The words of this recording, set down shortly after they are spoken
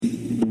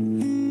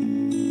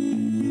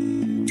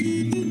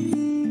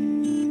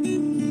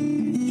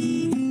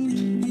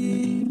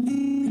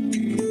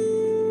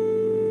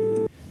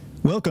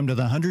Welcome to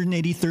the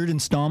 183rd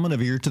installment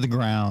of Ear to the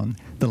Ground,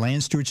 the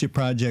Land Stewardship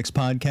Project's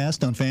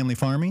podcast on family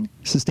farming,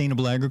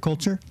 sustainable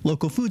agriculture,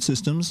 local food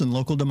systems, and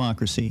local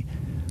democracy.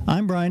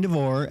 I'm Brian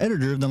DeVore,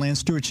 editor of the Land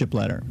Stewardship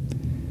Letter.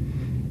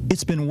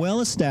 It's been well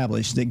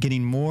established that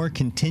getting more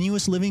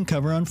continuous living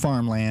cover on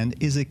farmland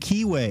is a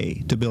key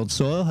way to build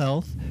soil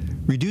health,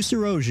 reduce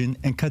erosion,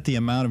 and cut the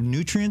amount of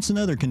nutrients and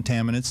other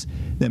contaminants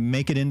that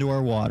make it into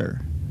our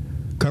water.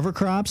 Cover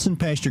crops and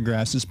pasture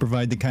grasses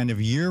provide the kind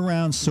of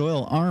year-round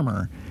soil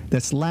armor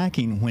that's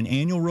lacking when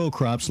annual row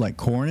crops like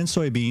corn and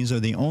soybeans are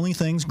the only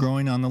things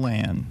growing on the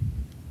land.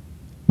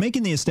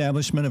 Making the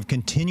establishment of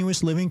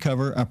continuous living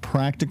cover a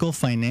practical,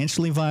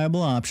 financially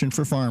viable option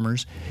for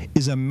farmers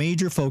is a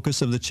major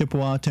focus of the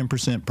Chippewa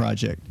 10%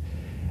 Project,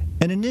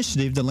 an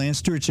initiative the Land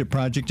Stewardship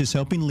Project is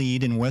helping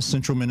lead in west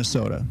central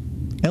Minnesota.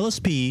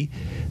 LSP,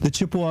 the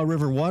Chippewa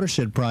River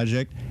Watershed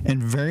Project,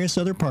 and various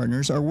other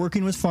partners are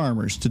working with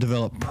farmers to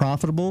develop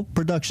profitable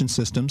production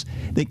systems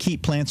that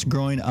keep plants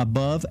growing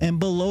above and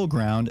below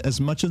ground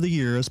as much of the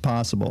year as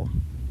possible.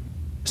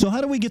 So how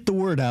do we get the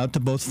word out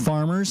to both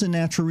farmers and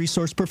natural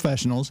resource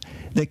professionals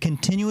that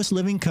continuous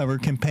living cover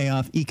can pay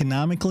off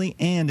economically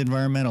and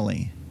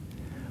environmentally?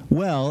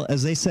 Well,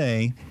 as they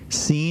say,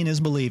 seeing is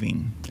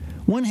believing.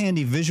 One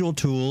handy visual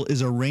tool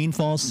is a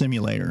rainfall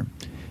simulator.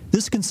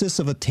 This consists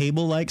of a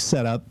table-like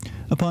setup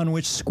upon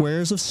which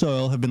squares of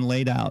soil have been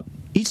laid out.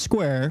 Each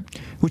square,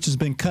 which has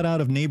been cut out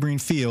of neighboring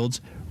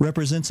fields,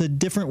 represents a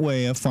different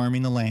way of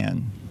farming the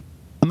land.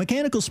 A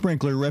mechanical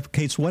sprinkler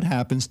replicates what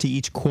happens to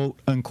each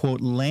quote-unquote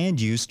land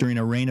use during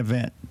a rain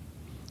event.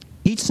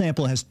 Each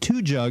sample has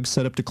two jugs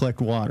set up to collect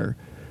water.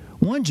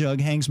 One jug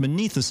hangs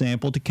beneath the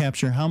sample to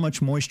capture how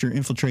much moisture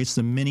infiltrates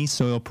the mini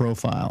soil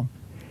profile.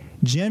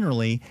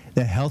 Generally,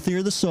 the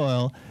healthier the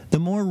soil, the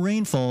more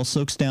rainfall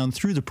soaks down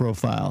through the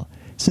profile,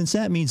 since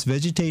that means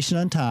vegetation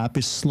on top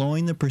is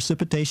slowing the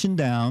precipitation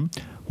down,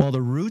 while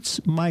the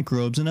roots,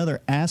 microbes, and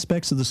other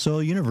aspects of the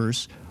soil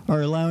universe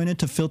are allowing it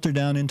to filter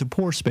down into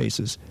pore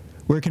spaces,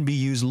 where it can be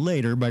used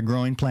later by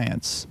growing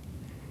plants.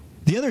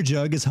 The other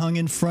jug is hung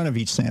in front of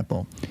each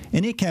sample,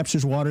 and it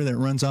captures water that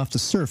runs off the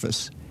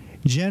surface.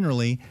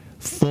 Generally,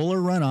 fuller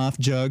runoff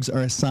jugs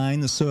are a sign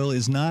the soil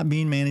is not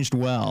being managed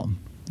well.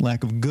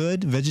 Lack of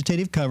good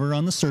vegetative cover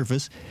on the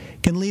surface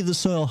can leave the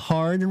soil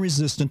hard and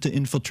resistant to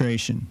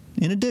infiltration.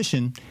 In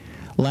addition,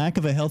 lack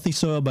of a healthy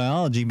soil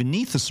biology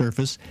beneath the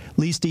surface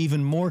leads to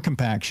even more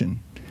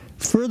compaction,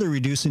 further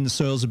reducing the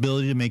soil's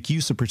ability to make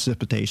use of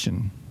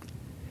precipitation.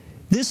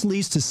 This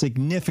leads to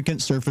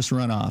significant surface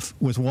runoff,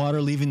 with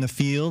water leaving the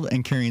field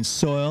and carrying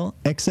soil,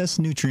 excess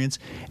nutrients,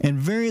 and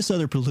various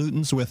other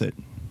pollutants with it.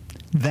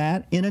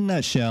 That, in a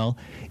nutshell,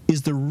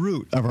 is the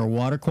root of our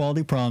water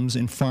quality problems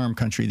in farm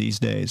country these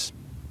days.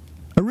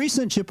 A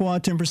recent Chippewa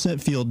 10%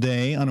 Field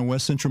Day on a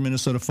west central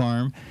Minnesota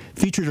farm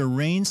featured a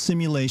rain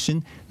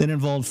simulation that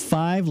involved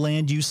 5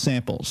 land use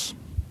samples: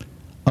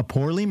 a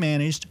poorly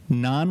managed,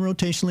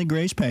 non-rotationally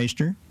grazed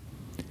pasture,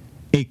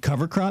 a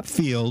cover crop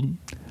field,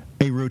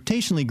 a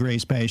rotationally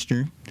grazed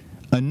pasture,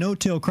 a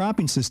no-till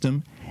cropping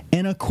system,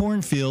 and a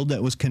cornfield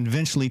that was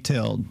conventionally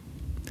tilled.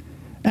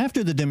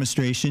 After the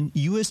demonstration,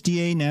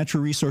 USDA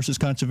Natural Resources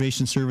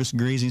Conservation Service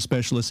grazing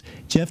specialist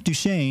Jeff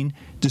Duchesne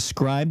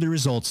described the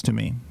results to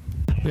me.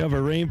 We have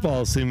a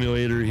rainfall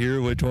simulator here,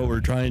 which what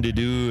we're trying to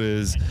do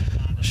is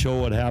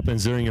show what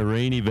happens during a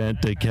rain event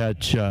to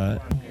catch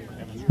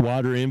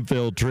water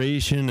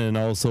infiltration and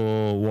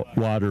also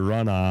water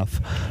runoff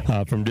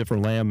from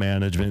different land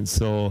management.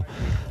 So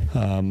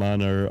on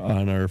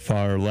our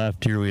far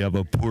left here, we have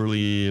a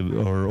poorly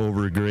or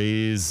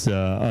overgrazed,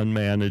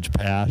 unmanaged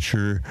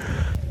pasture.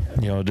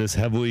 Just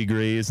heavily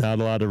grazed, not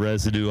a lot of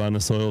residue on the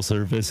soil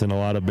surface and a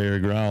lot of bare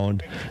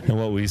ground. And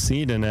what we've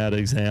seen in that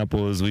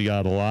example is we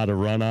got a lot of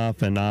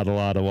runoff and not a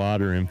lot of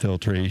water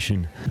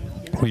infiltration.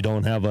 We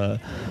don't have a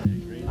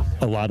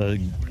lot of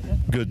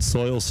good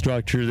soil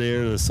structure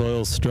there. The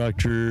soil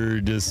structure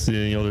just,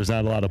 there's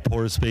not a lot of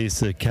pore space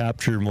to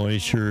capture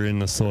moisture in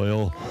the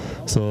soil.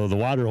 So the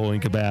water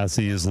holding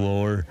capacity is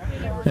lower.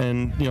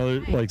 And,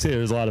 like I say,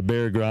 there's a lot of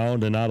bare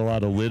ground and not a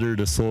lot of litter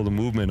to slow the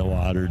movement of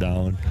water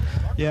down.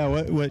 Yeah,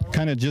 what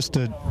kind of just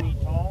to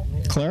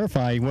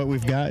clarify what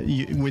we've got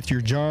with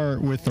your jar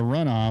with the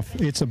runoff,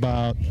 it's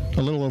about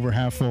a little over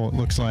half full, it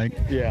looks like.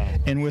 Yeah.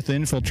 And with the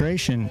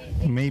infiltration,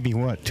 maybe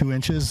 2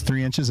 inches,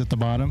 3 inches at the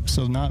bottom.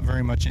 So not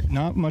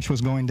much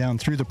was going down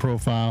through the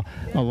profile.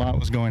 A lot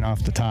was going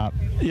off the top.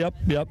 Yep.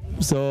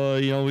 So,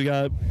 we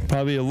got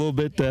probably a little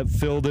bit that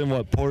filled in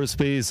what pore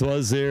space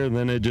was there, and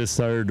then it just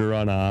started to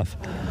run off.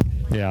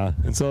 Yeah.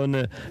 And so in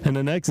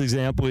the next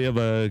example, we have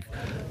a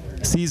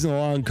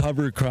season-long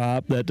cover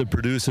crop that the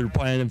producer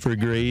planted for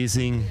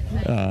grazing,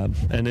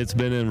 and it's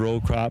been in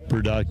row crop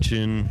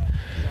production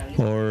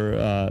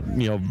or,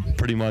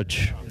 pretty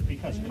much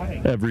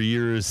every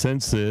year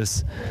since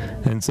this.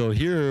 And so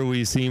here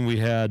we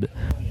had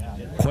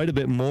quite a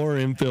bit more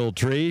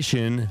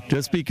infiltration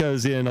just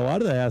because, a lot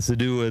of that has to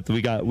do with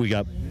we got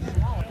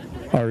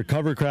our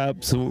cover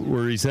crops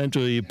were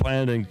essentially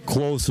planted in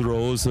close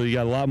rows, so you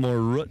got a lot more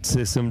root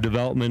system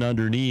development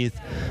underneath,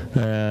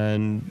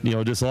 and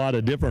just a lot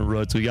of different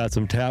roots. We got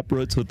some tap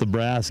roots with the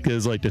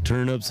brassicas like the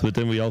turnips, but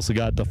then we also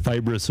got the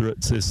fibrous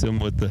root system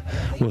with the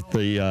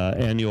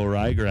annual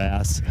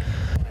ryegrass.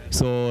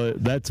 So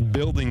that's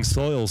building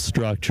soil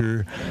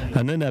structure,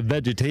 and then that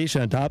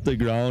vegetation on top of the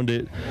ground,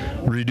 it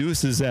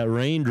reduces that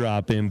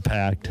raindrop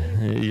impact.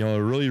 It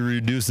really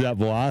reduces that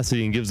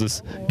velocity and gives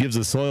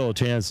the soil a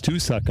chance to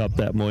suck up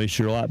that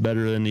moisture a lot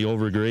better than the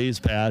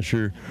overgrazed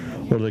pasture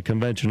or the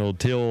conventional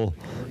till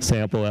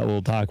sample that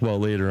we'll talk about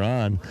later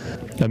on.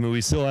 I mean, we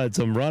still had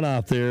some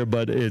runoff there,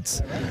 but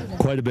it's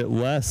quite a bit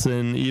less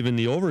than even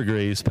the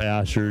overgrazed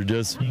pasture,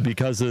 just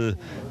because of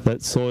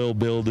that soil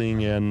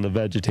building and the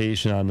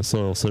vegetation on the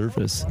soil surface.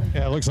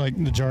 Yeah, it looks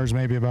like the jar's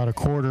maybe about a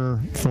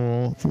quarter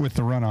full with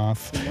the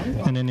runoff,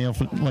 and then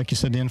like you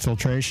said, the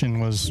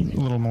infiltration was a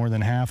little more than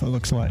half, it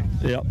looks like.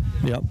 Yep.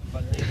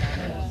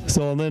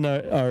 So then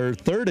our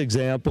third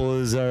example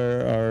is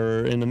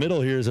our in the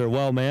middle here is our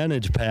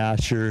well-managed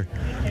pasture,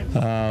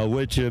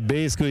 which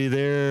basically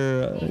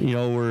there,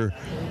 where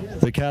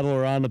the cattle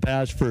are on the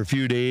pasture for a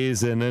few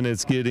days, and then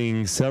it's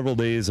getting several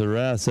days of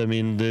rest. I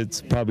mean, it's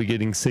probably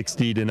getting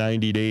 60 to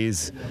 90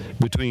 days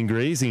between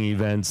grazing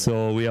events.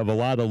 So we have a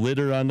lot of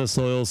litter on the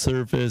soil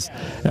surface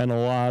and a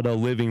lot of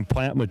living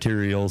plant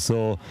material.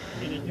 So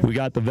we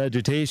got the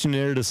vegetation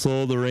there to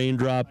slow the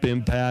raindrop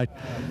impact,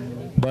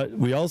 but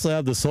we also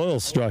have the soil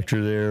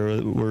structure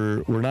there.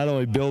 We're not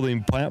only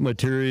building plant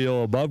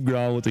material above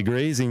ground with the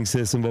grazing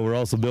system, but we're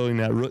also building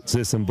that root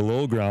system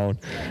below ground.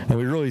 And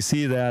we really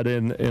see that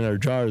in our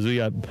jars. We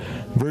got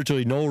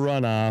virtually no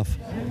runoff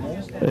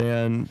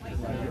and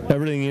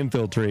everything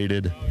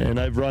infiltrated. And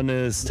I've run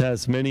this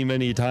test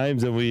many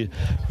times, and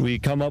we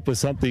come up with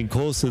something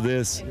close to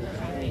this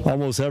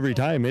almost every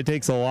time. It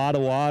takes a lot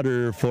of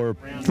water for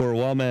a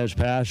well-managed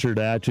pasture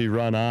to actually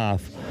run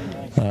off.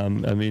 I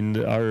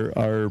mean,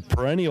 our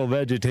perennial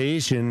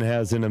vegetation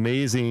has an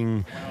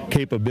amazing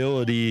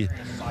capability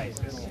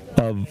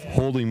of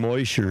holding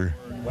moisture,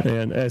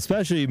 and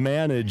especially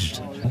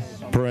managed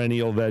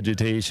perennial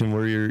vegetation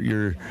where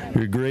you're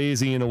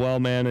grazing in a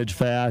well-managed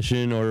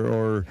fashion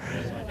or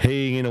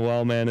haying in a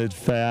well-managed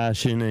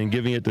fashion and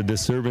giving it the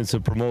disturbance to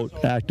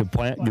promote active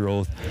plant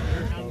growth.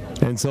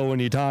 And so when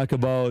you talk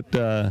about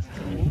the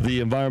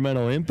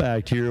environmental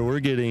impact here, we're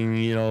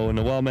getting, in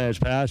the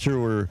well-managed pasture,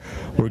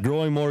 we're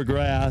growing more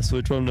grass,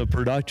 which from the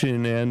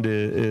production end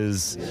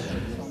is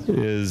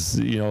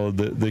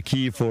the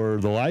key for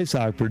the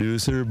livestock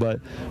producer, but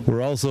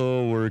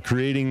we're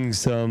creating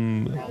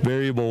some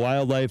variable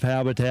wildlife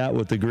habitat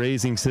with the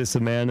grazing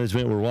system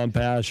management, where one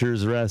pasture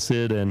is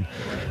rested and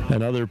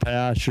other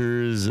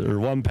pastures, or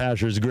one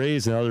pasture is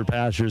grazed and other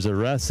pastures are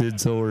rested.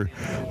 So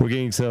we're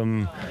getting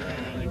some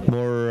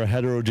more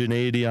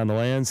heterogeneity on the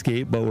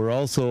landscape, but we're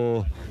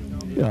also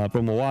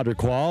from a water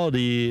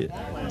quality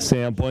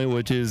standpoint,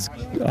 which is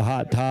a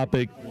hot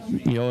topic,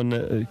 in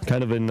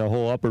the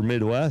whole upper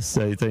Midwest,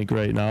 I think,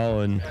 right now,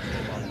 and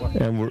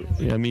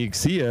you can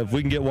see if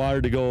we can get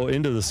water to go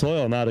into the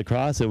soil, not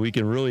across it, we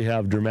can really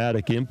have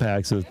dramatic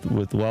impacts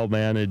with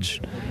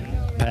well-managed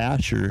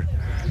pasture.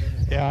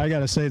 Yeah, I got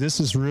to say, this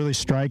is really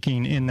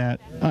striking in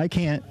that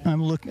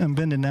I'm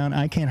bending down,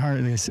 I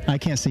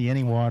can't see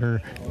any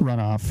water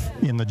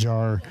runoff in the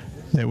jar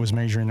that was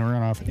measuring the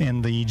runoff,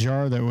 and the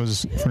jar that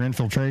was for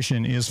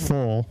infiltration is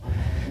full,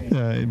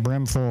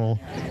 brim full.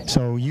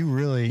 So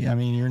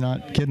you're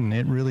not kidding,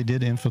 it really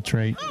did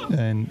infiltrate,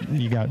 and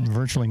you got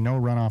virtually no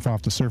runoff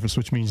off the surface,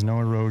 which means no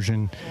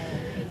erosion,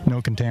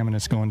 no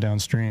contaminants going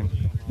downstream.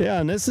 Yeah,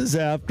 and this is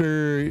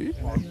after,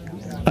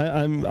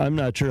 I'm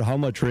not sure how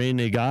much rain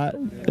they got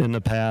in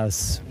the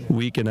past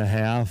week and a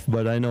half,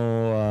 but I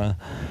know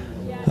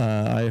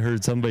I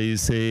heard somebody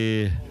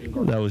say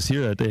that was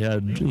here that they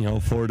had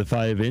 4 to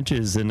 5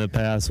 inches in the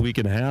past week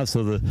and a half.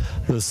 So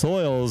the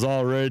soil is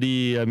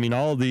already,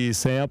 all these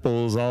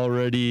samples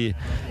already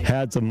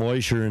had some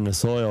moisture in the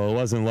soil. It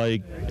wasn't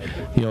like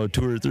 2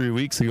 or 3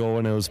 weeks ago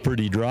when it was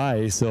pretty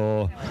dry.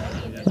 So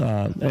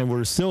and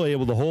we're still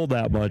able to hold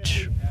that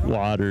much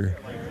water,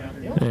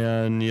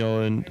 and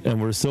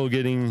and we're still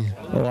getting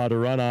a lot of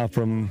runoff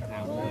from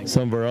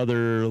some of our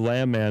other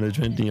land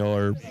management,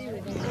 our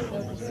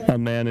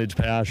unmanaged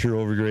pasture,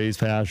 overgrazed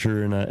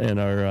pasture, and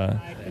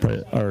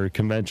our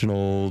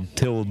conventional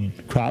tilled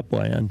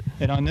cropland.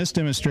 And on this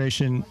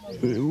demonstration,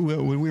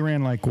 we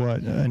ran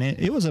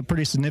it was a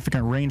pretty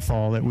significant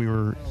rainfall that we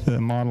were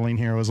modeling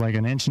here. It was like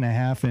 1.5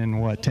 inches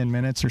in 10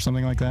 minutes or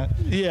something like that?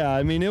 Yeah,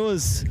 it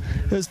was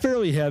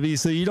fairly heavy,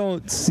 so you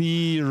don't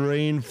see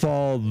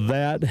rainfall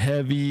that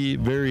heavy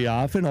very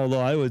often,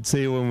 although I would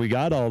say when we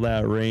got all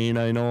that rain,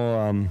 I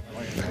know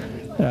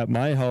at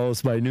my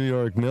house by New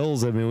York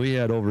Mills, we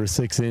had over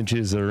 6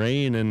 inches of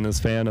rain in the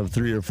span of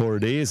 3 or 4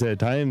 days. At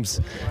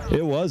times,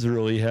 it was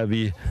really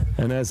heavy.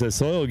 And as the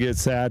soil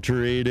gets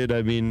saturated,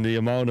 the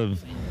amount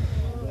of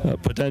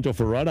potential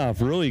for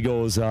runoff really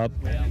goes up.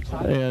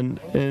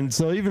 And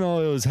so even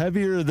though it was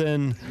heavier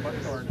than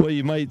what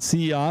you might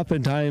see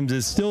oftentimes,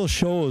 it still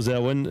shows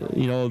that when,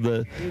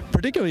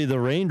 particularly the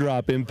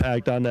raindrop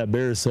impact on that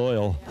bare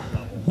soil,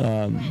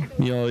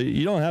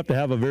 you don't have to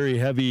have a very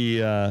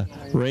heavy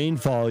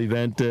rainfall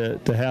event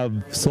to have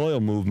soil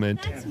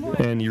movement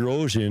and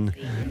erosion.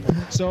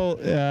 So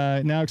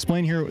now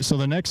explain here, so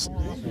the next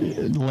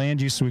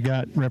land use we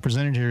got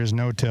represented here is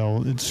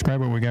no-till.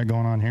 Describe what we got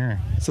going on here.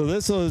 So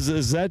this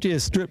is actually a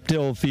strip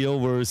till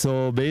field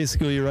so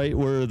basically right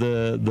where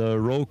the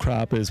row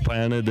crop is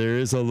planted, there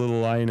is a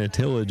little line of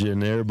tillage in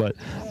there, but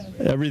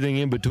everything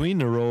in between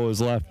the row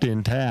is left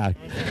intact.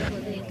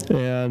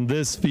 And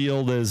this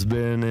field has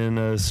been in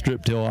a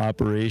strip till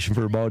operation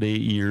for about 8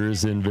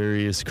 years in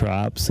various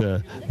crops,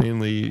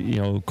 mainly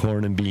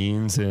corn and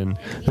beans. And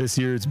this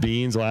year it's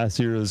beans. Last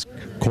year it was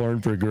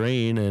corn for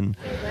grain.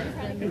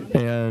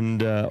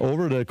 And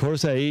over the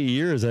course of 8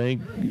 years, I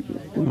think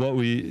what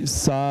we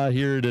saw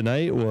here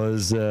tonight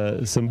was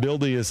some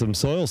building of some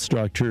soil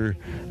structure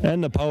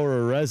and the power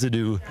of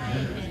residue.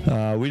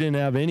 We didn't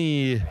have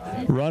any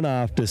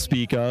runoff to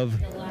speak of.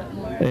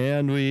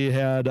 And we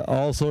had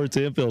all sorts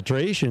of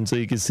infiltration, so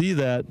you can see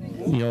that,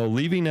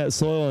 leaving that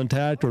soil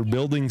intact, we're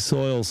building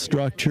soil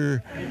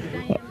structure,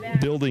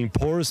 building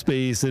pore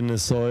space in the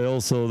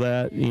soil so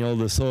that,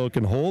 the soil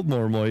can hold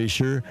more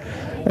moisture,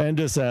 and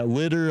just that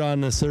litter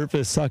on the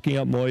surface sucking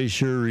up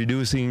moisture,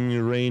 reducing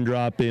the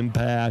raindrop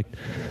impact,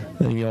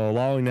 and,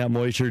 allowing that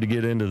moisture to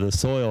get into the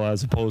soil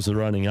as opposed to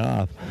running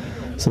off.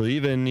 So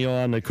even,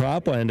 on the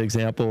cropland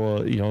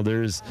example,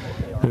 there's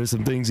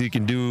some things you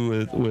can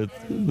do with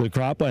the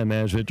cropland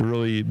management to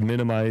really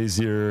minimize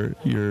your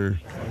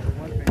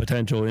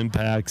potential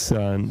impacts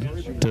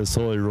to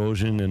soil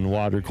erosion and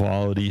water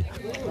quality.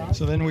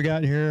 So then we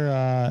got here,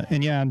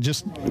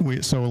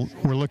 so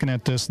we're looking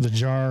at this, the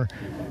jar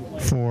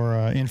for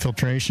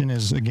infiltration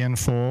is again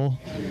full,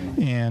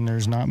 and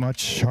there's not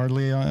much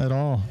hardly at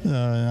all.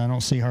 I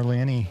don't see hardly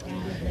any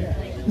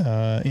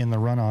in the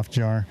runoff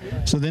jar.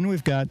 So then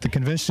we've got the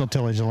conventional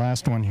tillage, the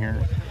last one here.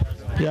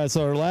 Yeah,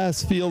 so our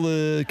last field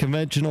of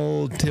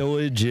conventional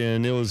tillage,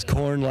 and it was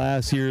corn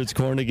last year, it's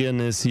corn again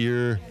this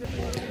year.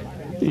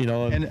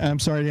 And I'm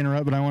sorry to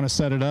interrupt, but I want to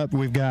set it up.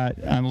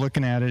 I'm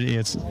looking at it,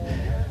 it's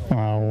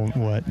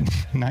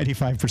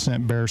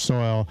 95% bare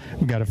soil.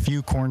 We've got a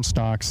few corn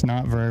stalks,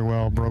 not very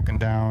well broken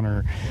down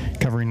or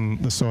covering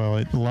the soil.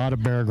 A lot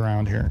of bare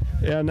ground here.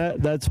 Yeah, and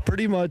that's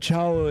pretty much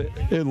how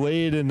it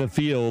laid in the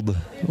field,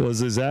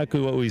 was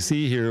exactly what we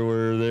see here,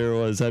 where there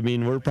was,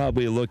 we're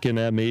probably looking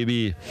at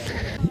maybe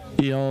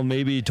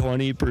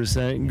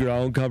 20%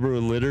 ground cover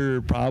with litter,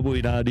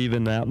 probably not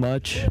even that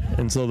much.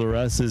 And so the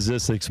rest is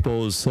just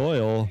exposed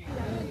soil.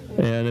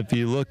 And if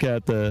you look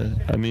at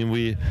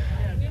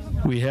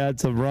we had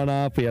some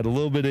runoff, we had a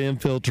little bit of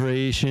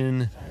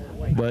infiltration,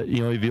 but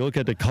if you look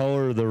at the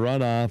color of the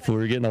runoff,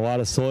 we're getting a lot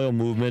of soil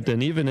movement,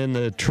 and even in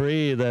the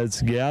tray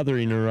that's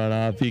gathering the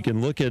runoff, you can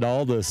look at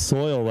all the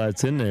soil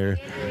that's in there.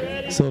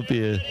 So if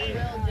you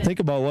think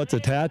about what's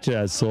attached to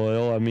that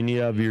soil, you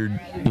have your,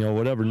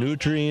 whatever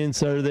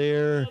nutrients are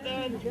there,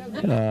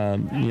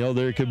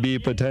 there could be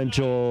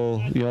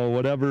potential,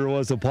 whatever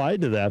was applied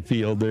to that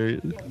field.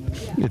 There,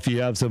 if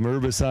you have some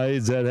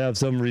herbicides that have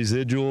some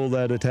residual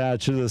that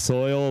attach to the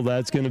soil,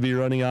 that's going to be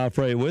running off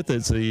right with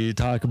it. So you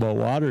talk about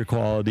water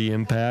quality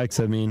impacts.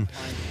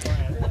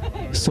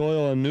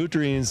 Soil and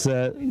nutrients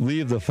that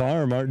leave the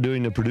farm aren't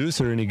doing the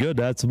producer any good.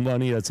 That's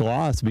money that's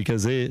lost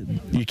because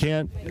you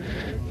can't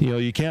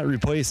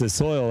replace the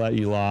soil that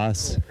you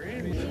lost.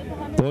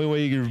 The only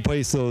way you can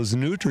replace those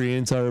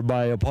nutrients are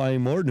by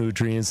applying more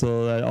nutrients,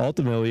 so that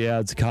ultimately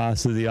adds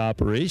cost to the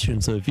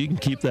operation. So if you can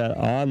keep that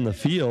on the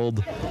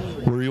field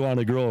where you want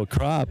to grow a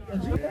crop,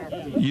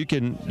 you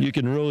can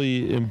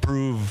really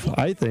improve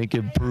on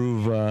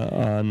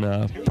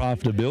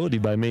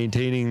profitability by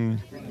maintaining,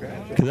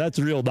 because that's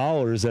real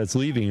dollars that's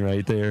leaving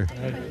right there.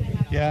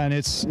 Yeah,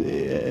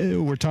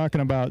 and we're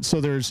talking about, so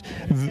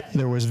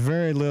there was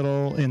very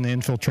little in the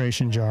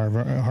infiltration jar,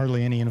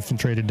 hardly any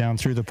infiltrated down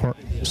through the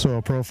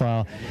soil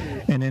profile,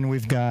 and then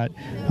we've got,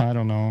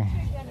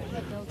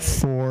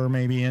 4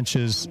 maybe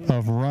inches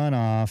of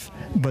runoff,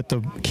 but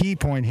the key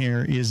point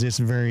here is this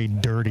very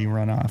dirty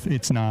runoff.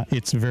 It's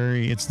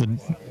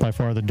by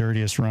far the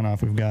dirtiest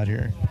runoff we've got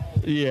here.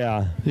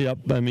 Yeah, yep.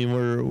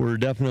 We're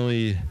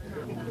definitely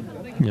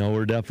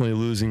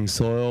losing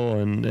soil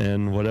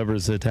and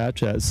whatever's attached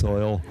to that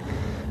soil.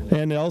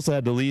 And it also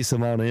had the least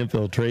amount of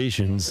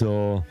infiltration.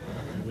 So,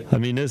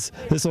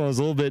 this one was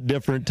a little bit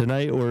different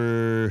tonight,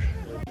 where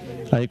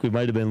I think we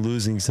might have been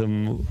losing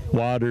some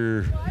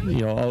water,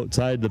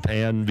 outside the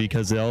pan,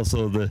 because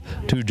also the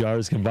 2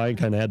 jars combined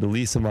kind of had the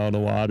least amount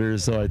of water.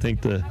 So I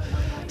think the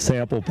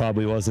sample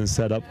probably wasn't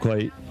set up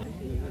quite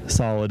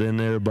solid in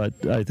there, but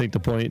I think the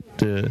point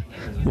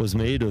was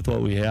made with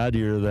what we had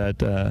here,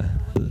 that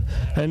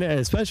and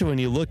especially when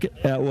you look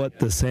at what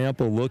the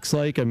sample looks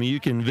like, I mean, you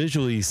can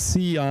visually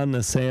see on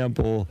the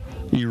sample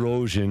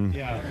erosion,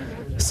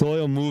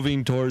 soil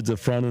moving towards the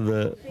front of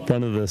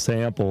the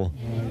sample.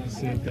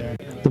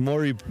 The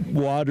more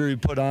water you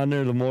put on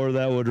there, the more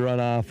that would run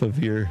off of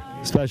here,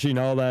 especially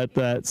now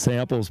that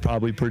sample is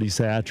probably pretty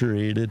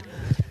saturated.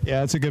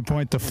 Yeah, that's a good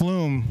point. The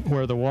flume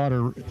where the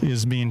water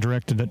is being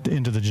directed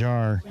into the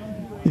jar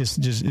is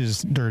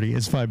dirty.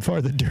 It's by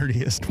far the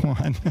dirtiest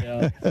one.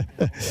 Yeah,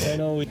 I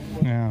know.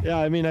 Yeah,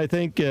 I mean, I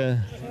think,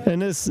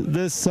 and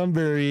this some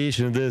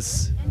variation of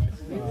this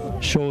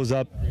shows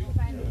up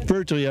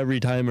virtually every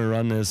time I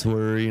run this,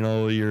 where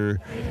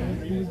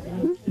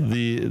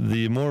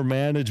the more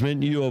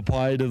management you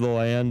apply to the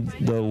land,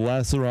 the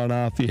less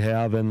runoff you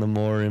have and the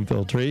more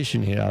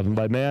infiltration you have. And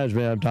by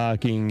management, I'm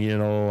talking,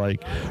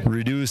 like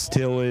reduced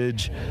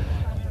tillage,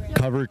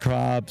 cover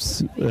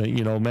crops,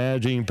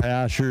 managing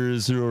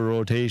pastures through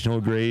a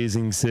rotational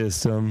grazing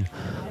system.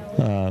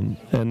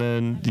 And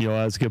then,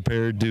 as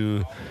compared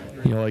to,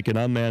 like an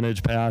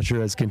unmanaged pasture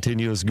that's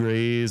continuous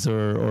graze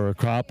or a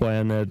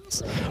cropland that's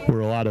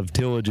where a lot of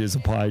tillage is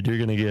applied, you're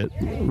going to get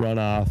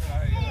runoff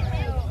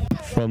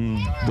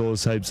from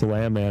those types of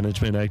land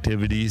management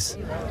activities.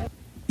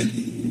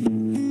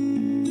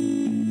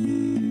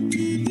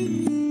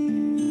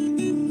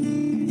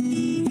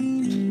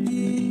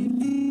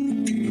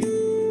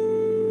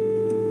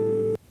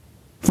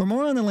 For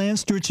more on the Land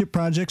Stewardship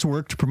Project's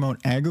work to promote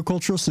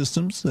agricultural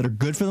systems that are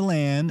good for the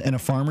land and a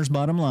farmer's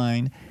bottom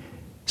line,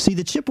 see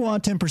the Chippewa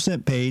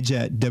 10% page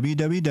at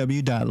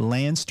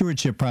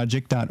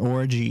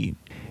www.landstewardshipproject.org.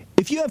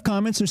 If you have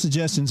comments or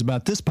suggestions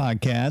about this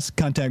podcast,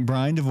 contact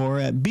Brian DeVore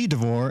at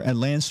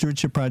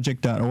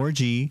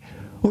bdevore@landstewardshipproject.org,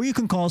 or you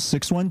can call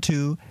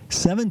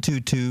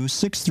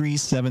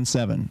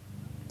 612-722-6377.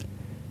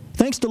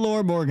 Thanks to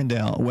Laura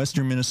Borgendale, a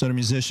Western Minnesota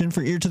musician,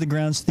 for Ear to the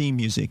Ground's theme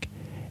music.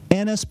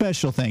 And a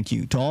special thank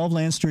you to all of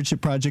Land Stewardship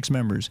Project's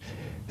members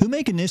who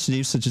make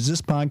initiatives such as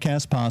this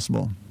podcast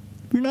possible.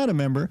 If you're not a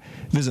member,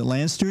 visit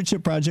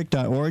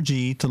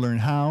landstewardshipproject.org to learn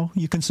how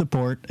you can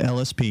support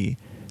LSP.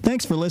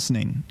 Thanks for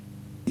listening.